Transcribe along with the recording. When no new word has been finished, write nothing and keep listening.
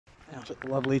Out at the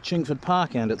lovely Chingford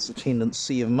Park and its attendant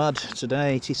sea of mud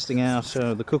today, testing out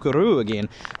the Coocoroo again.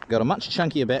 Got a much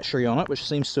chunkier battery on it, which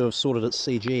seems to have sorted its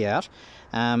CG out.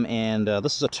 And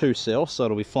this is a 2-cell, so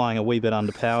it'll be flying a wee bit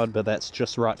underpowered, but that's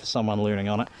just right for someone learning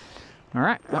on it.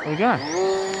 Alright, up we go.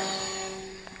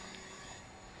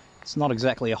 It's not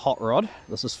exactly a hot rod,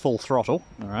 this is full throttle.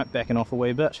 Alright, backing off a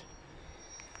wee bit.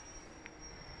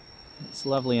 It's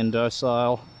lovely and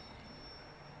docile.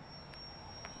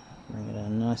 Bring it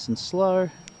in nice and slow.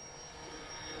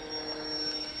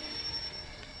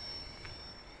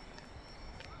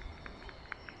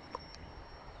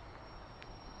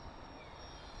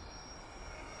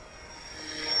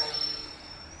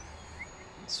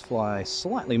 Let's fly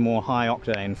slightly more high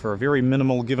octane for a very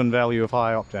minimal given value of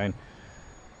high octane.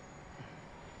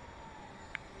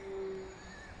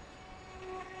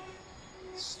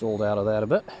 Stalled out of that a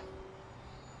bit.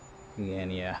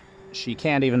 And yeah. She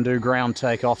can't even do ground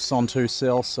takeoffs on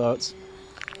 2-cell, so it's...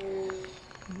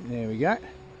 There we go.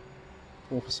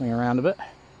 Porpoising around a bit.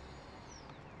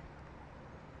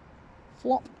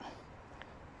 Flop.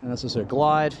 And this is her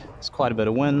glide. It's quite a bit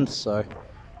of wind, so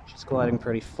she's gliding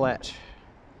pretty flat.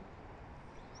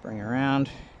 Bring her around.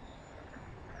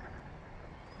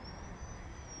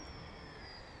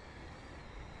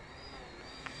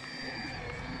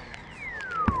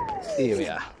 Here we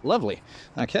are. Lovely.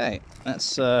 Okay,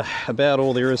 that's about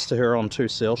all there is to her on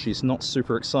 2-cell. She's not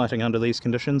super exciting under these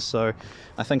conditions, so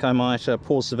I think I might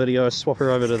pause the video, swap her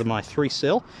over to my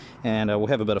 3-cell, and we'll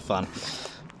have a bit of fun.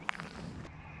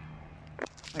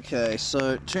 Okay,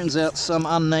 so it turns out some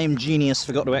unnamed genius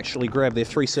forgot to actually grab their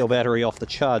 3-cell battery off the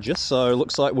charger, so it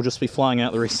looks like we'll just be flying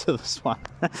out the rest of this one.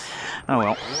 Oh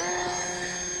well.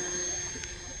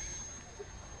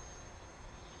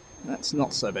 That's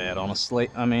not so bad, honestly.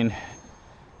 I mean,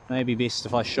 maybe best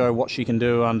if I show what she can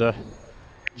do under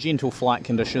gentle flight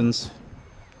conditions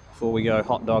before we go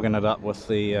hot dogging it up with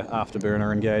the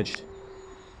afterburner engaged.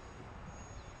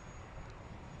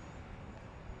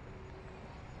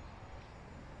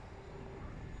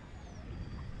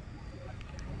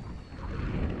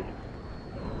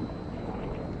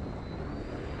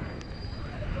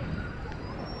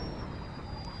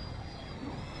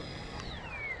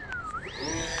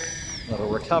 Little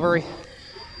recovery.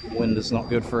 Wind is not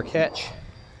good for a catch.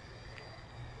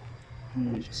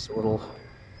 And just a little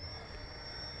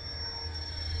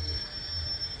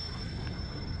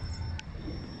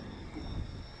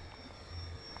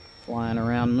flying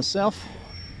around myself.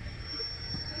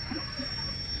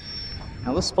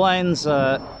 Now this plane's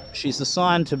she's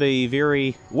assigned to be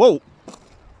very... Whoa!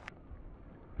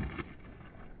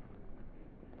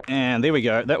 And there we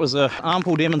go. That was a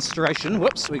ample demonstration.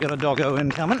 Whoops, we got a doggo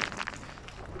incoming.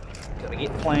 Gotta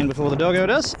get plane before the doggo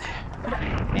does.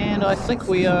 And I think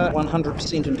we are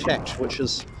 100% intact, which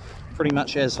is pretty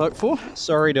much as hoped for.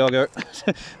 Sorry, doggo.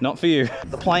 Not for you.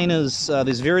 The plane is,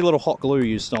 there's very little hot glue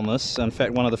used on this. In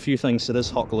fact, one of the few things that is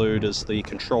hot glued is the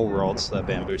control rods, the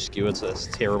bamboo skewers. That's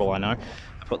terrible, I know.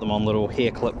 I put them on little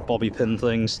hair clip bobby pin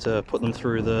things to put them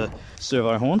through the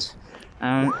servo horns.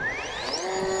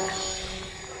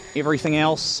 Everything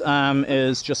else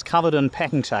is just covered in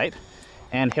packing tape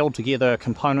and held together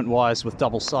component-wise with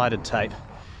double-sided tape.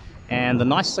 And the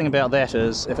nice thing about that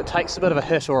is, if it takes a bit of a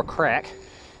hit or a crack,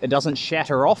 it doesn't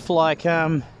shatter off like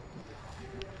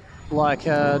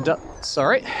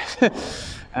sorry,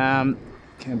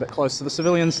 came a bit close to the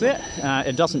civilians there.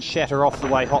 It doesn't shatter off the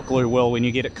way hot glue will when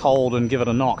you get it cold and give it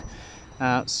a knock.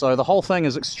 So the whole thing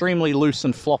is extremely loose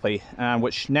and floppy,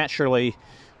 which naturally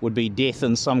would be death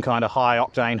in some kind of high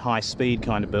octane, high speed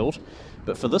kind of build.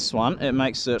 But for this one, it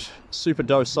makes it super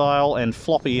docile and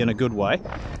floppy in a good way,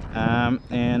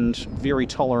 and very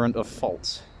tolerant of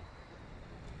faults.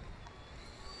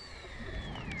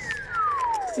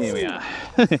 Here we are.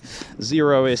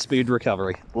 0 airspeed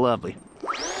recovery. Lovely.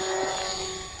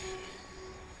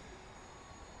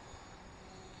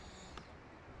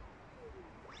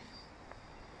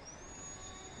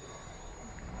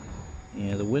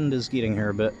 Yeah, the wind is getting her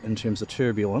a bit in terms of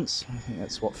turbulence. I think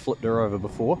that's what flipped her over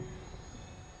before.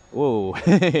 Whoa,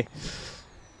 a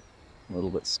little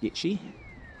bit sketchy.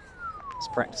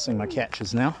 Just practicing my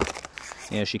catches now.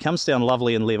 Yeah, she comes down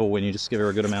lovely and level when you just give her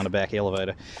a good amount of back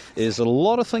elevator. There's a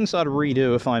lot of things I'd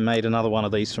redo if I made another one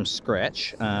of these from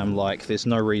scratch. Like, there's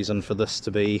no reason for this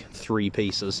to be 3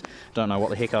 pieces. Don't know what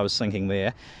the heck I was thinking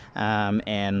there.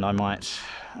 And I might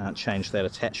change that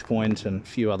attach point and a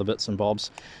few other bits and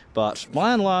bobs. But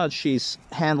by and large, she's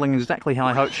handling exactly how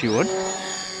I hoped she would.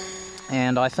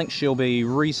 And I think she'll be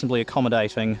reasonably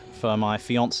accommodating for my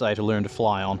fiancé to learn to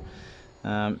fly on.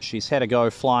 She's had a go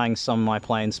flying some of my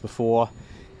planes before,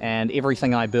 and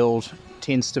everything I build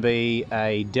tends to be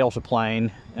a delta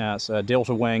plane, so a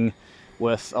delta wing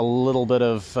with a little bit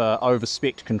of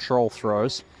over-spec control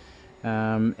throws,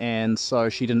 and so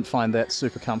she didn't find that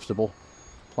super comfortable.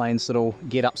 Planes that'll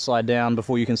get upside down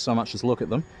before you can so much as look at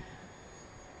them.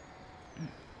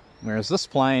 Whereas this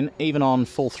plane, even on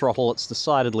full throttle, it's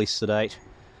decidedly sedate,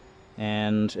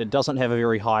 and it doesn't have a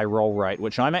very high roll rate,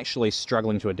 which I'm actually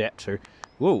struggling to adapt to.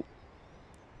 Whoa!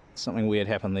 Something weird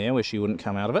happened there where she wouldn't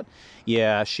come out of it.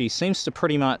 Yeah, she seems to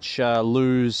pretty much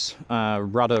lose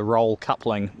rudder roll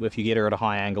coupling if you get her at a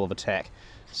high angle of attack.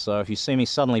 So if you see me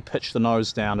suddenly pitch the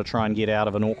nose down to try and get out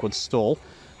of an awkward stall,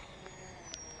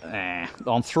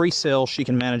 on 3 cell she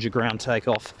can manage a ground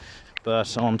takeoff,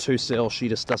 but on 2 cell she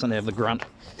just doesn't have the grunt.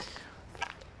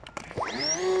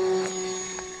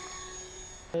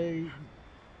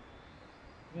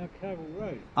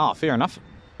 Oh, fair enough.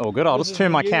 Oh, good. I'll just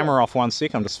turn my camera off 1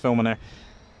 sec. I'm just filming her.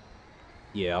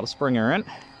 Yeah, I'll just bring her in.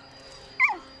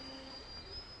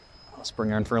 Let's bring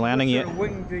her in for a landing. What sort of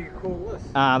wing do you call this?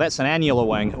 That's an annular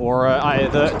wing, or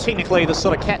technically the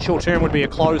sort of catch-all term would be a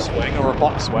closed wing or a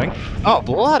box wing. Oh,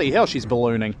 bloody hell, she's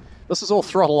ballooning. This is all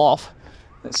throttle off.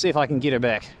 Let's see if I can get her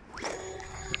back.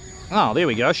 Oh, there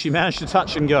we go. She managed to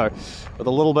touch and go with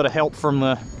a little bit of help from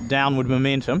the downward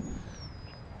momentum.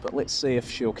 But let's see if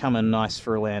she'll come in nice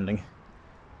for a landing.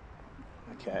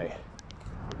 Okay.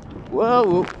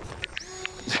 Whoa!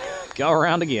 Go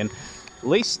around again. At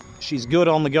least she's good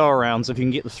on the go-arounds if you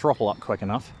can get the throttle up quick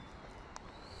enough.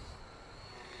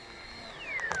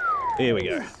 There we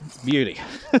go. Beauty.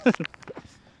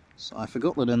 So I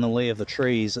forgot that in the lee of the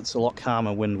trees it's a lot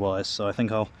calmer wind-wise, so I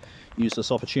think I'll use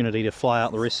this opportunity to fly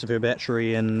out the rest of her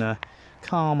battery in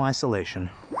calm isolation.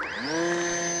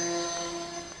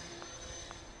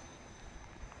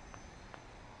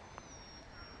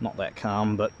 Not that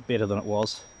calm, but better than it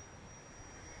was.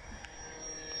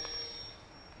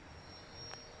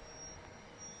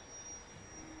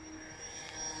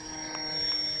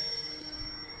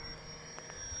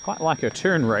 Quite like her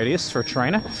turn radius for a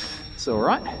trainer. It's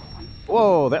alright.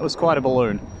 Whoa, that was quite a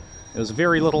balloon. There was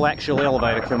very little actual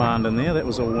elevator command in there, that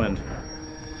was all wind.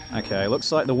 Okay,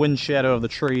 looks like the wind shadow of the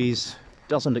trees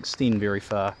doesn't extend very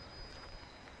far.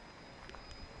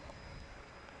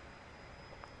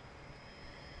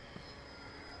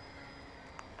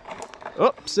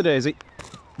 Oopsie-daisy.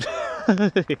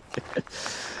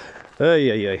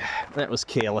 Ay, that was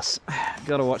careless.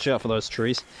 Gotta watch out for those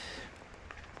trees.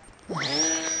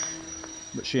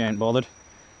 But she ain't bothered.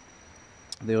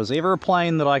 If there was ever a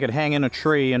plane that I could hang in a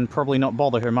tree and probably not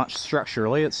bother her much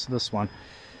structurally, it's this one.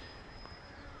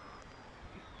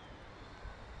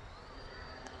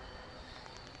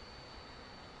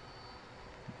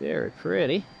 Very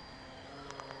pretty.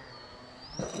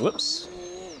 Whoops.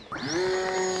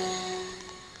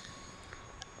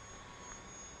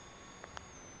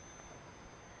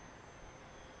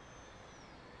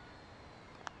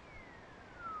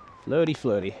 Floaty,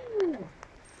 floaty.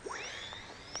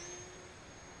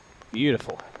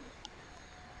 Beautiful.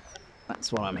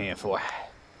 That's what I'm here for.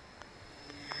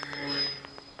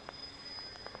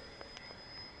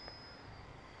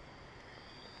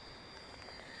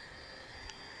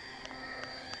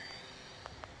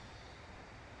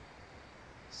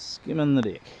 Skimming the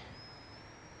deck.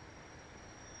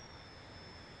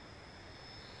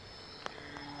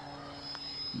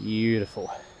 Beautiful.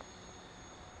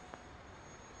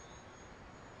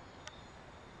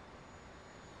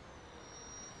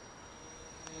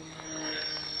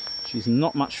 She's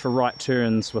not much for right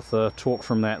turns with the torque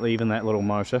from that, even that little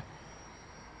motor.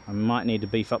 I might need to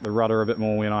beef up the rudder a bit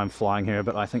more when I'm flying her,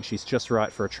 but I think she's just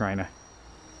right for a trainer.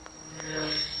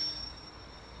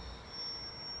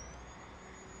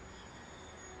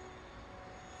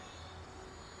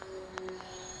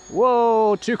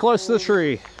 Whoa, too close to the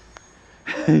tree.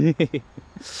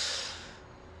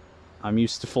 I'm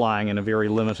used to flying in a very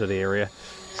limited area,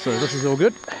 so this is all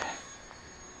good.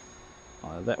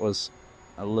 Oh, that was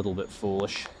a little bit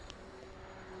foolish.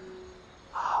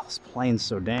 Ah, this plane's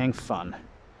so dang fun.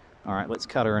 Alright, let's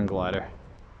cut her and glide her.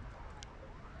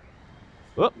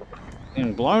 Whoop!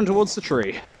 And blown towards the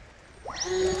tree.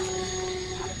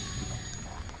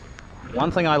 One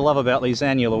thing I love about these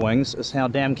annular wings is how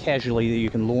damn casually you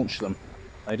can launch them.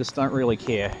 They just don't really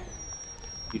care.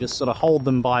 You just sort of hold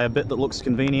them by a bit that looks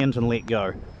convenient and let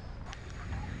go.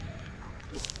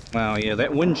 Wow, yeah,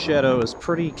 that wind shadow is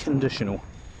pretty conditional.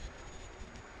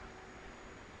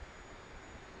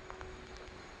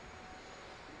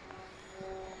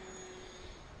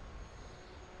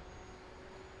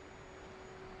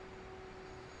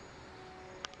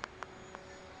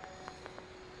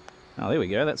 Oh, there we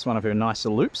go, that's one of her nicer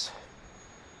loops.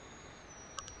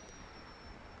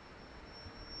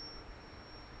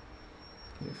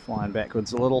 Flying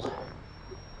backwards a little.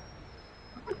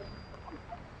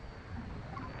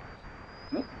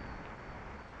 Oh,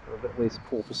 a bit less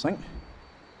porpoising.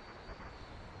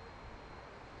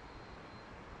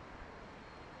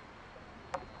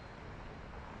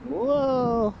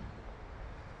 Whoa!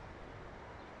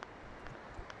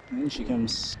 And she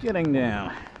comes skidding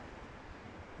down.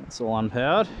 That's all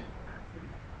unpowered.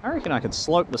 I reckon I could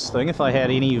slope this thing if I had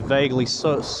any vaguely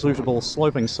suitable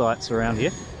sloping sites around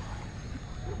here.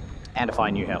 And if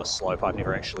I knew how to slope. I've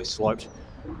never actually sloped.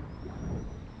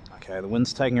 Okay, the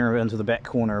wind's taking her into the back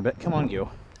corner a bit. Come on,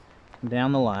 girl.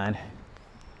 Down the line.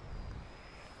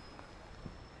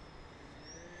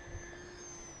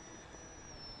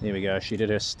 There we go. She did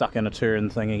her stuck in a turn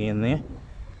thing again there.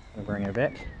 I'll bring her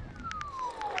back.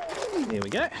 There we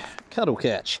go. Cuddle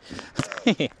catch.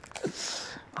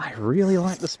 I really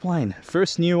like this plane.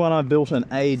 First new one I've built in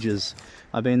ages.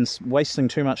 I've been wasting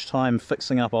too much time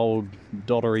fixing up old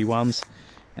doddery ones,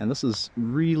 and this is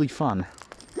really fun.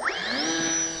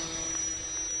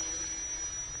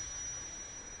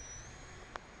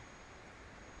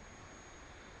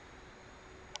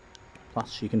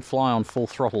 Plus you can fly on full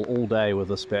throttle all day with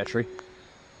this battery.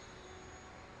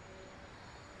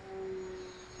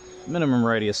 Minimum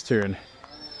radius turn.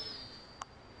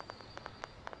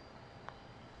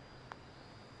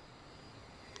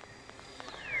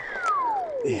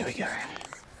 There we go.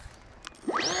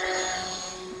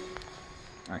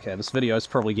 Okay, this video is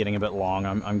probably getting a bit long.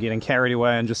 I'm getting carried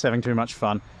away and just having too much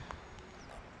fun.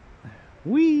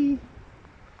 Whee!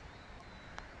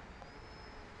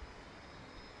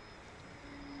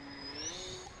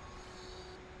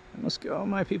 I must go.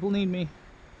 My people need me.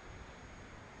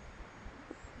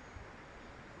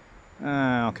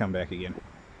 I'll come back again.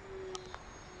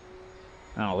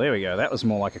 Oh, there we go. That was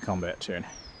more like a combat turn.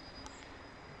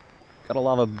 Gotta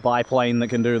love a biplane that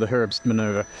can do the Herbst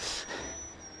maneuver.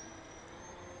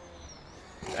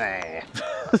 I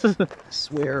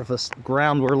swear if this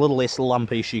ground were a little less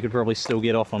lumpy, she could probably still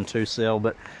get off on 2-cell,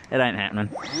 but it ain't happening.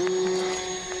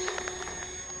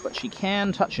 But she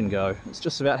can touch and go. It's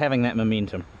just about having that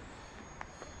momentum.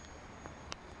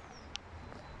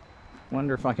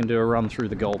 Wonder if I can do a run through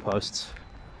the goalposts.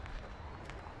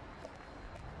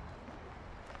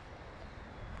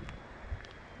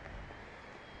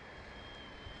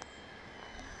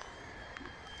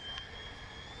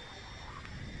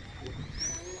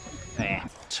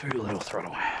 Too little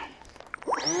throttle.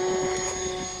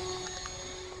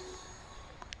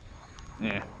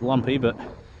 Yeah, lumpy, but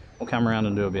we'll come around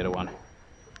and do a better one.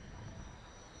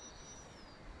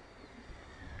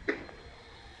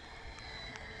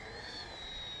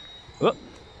 Whoop.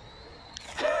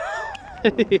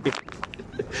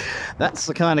 That's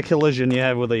the kind of collision you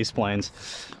have with these planes.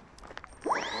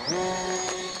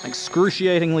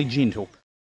 Excruciatingly gentle.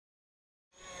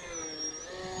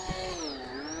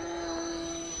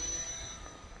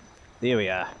 There we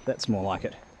are, that's more like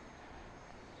it.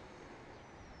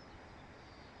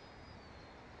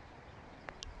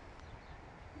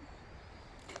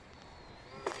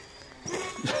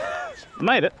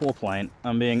 Made it, poor plane.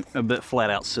 I'm being a bit flat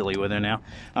out silly with her now.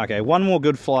 Okay, one more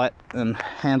good flight and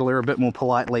handle her a bit more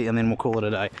politely and then we'll call it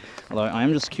a day. Although I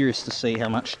am just curious to see how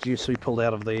much juice we pulled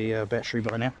out of the battery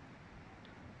by now.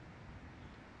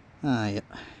 Ah, yep.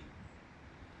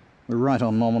 We're right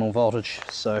on nominal voltage,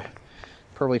 so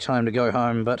probably time to go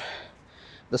home, but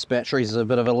this battery's a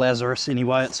bit of a Lazarus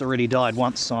anyway. It's already died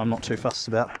once, so I'm not too fussed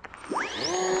about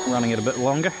running it a bit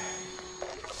longer.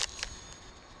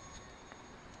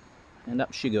 And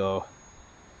up she go.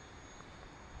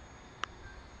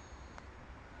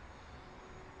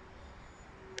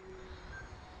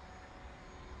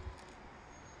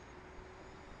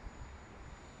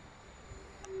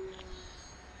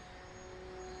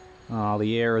 Oh,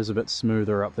 the air is a bit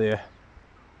smoother up there.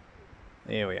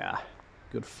 There we are.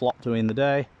 Good flop to end the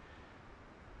day.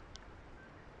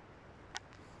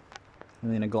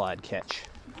 And then a glide catch.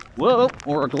 Whoa!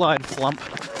 Or a glide flump.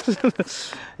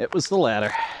 It was the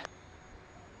latter.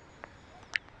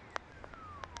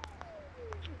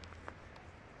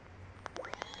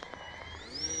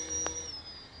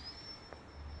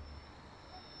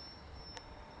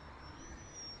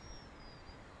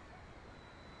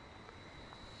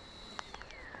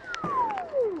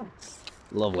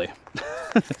 Lovely.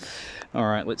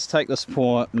 Alright, let's take this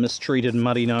poor, mistreated,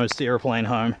 muddy-nosed aeroplane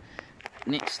home.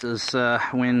 Next is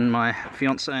when my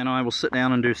fiancée and I will sit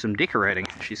down and do some decorating.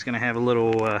 She's going to have a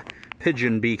little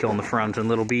pigeon beak on the front and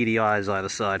little beady eyes either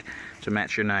side to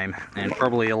match her name. And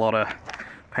probably a lot of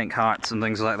pink hearts and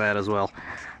things like that as well,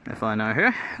 if I know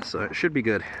her. So it should be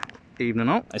good. Evening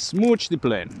all. I smooch the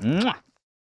plane. Mwah!